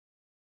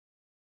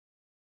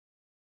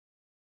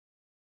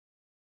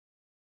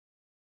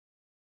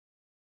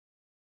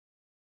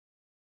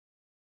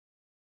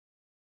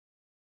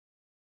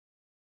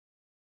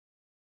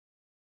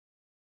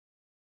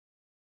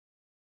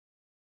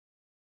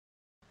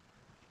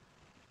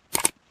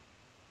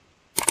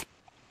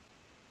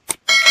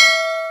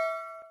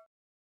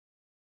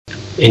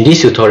In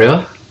this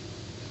tutorial,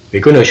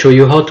 we're going to show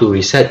you how to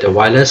reset the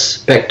wireless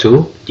back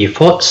to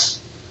defaults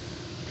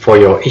for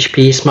your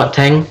HP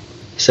SmartTank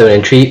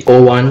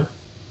 7301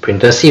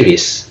 printer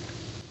series.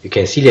 You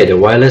can see that the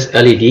wireless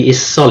LED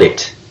is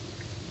solid.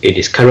 It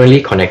is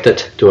currently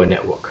connected to a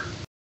network.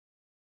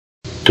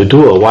 To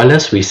do a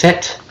wireless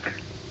reset,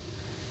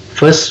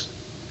 first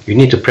you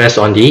need to press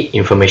on the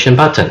information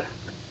button.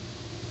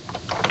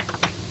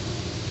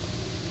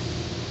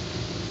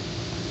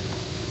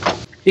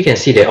 You can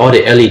see that all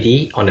the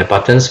LED on the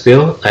buttons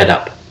will light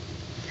up.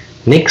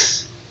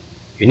 Next,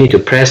 you need to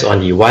press on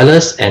the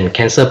wireless and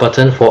cancel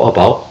button for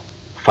about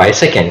 5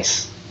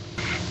 seconds.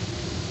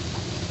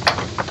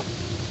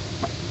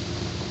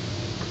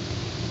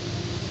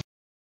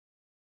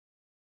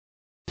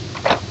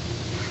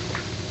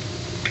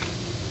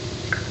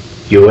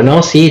 You will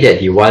now see that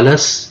the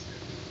wireless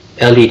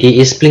LED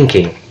is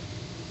blinking.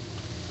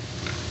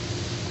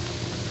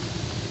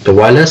 The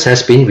wireless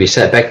has been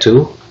reset back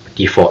to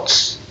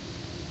defaults.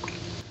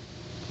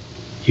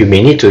 You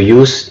may need to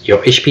use your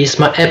HP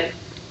Smart app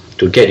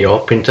to get your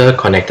printer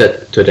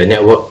connected to the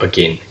network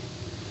again.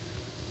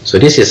 So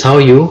this is how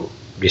you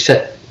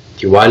reset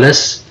the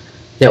wireless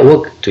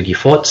network to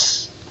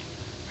defaults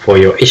for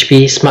your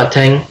HP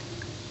SmartTank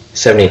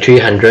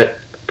 7300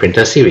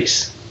 printer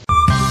series.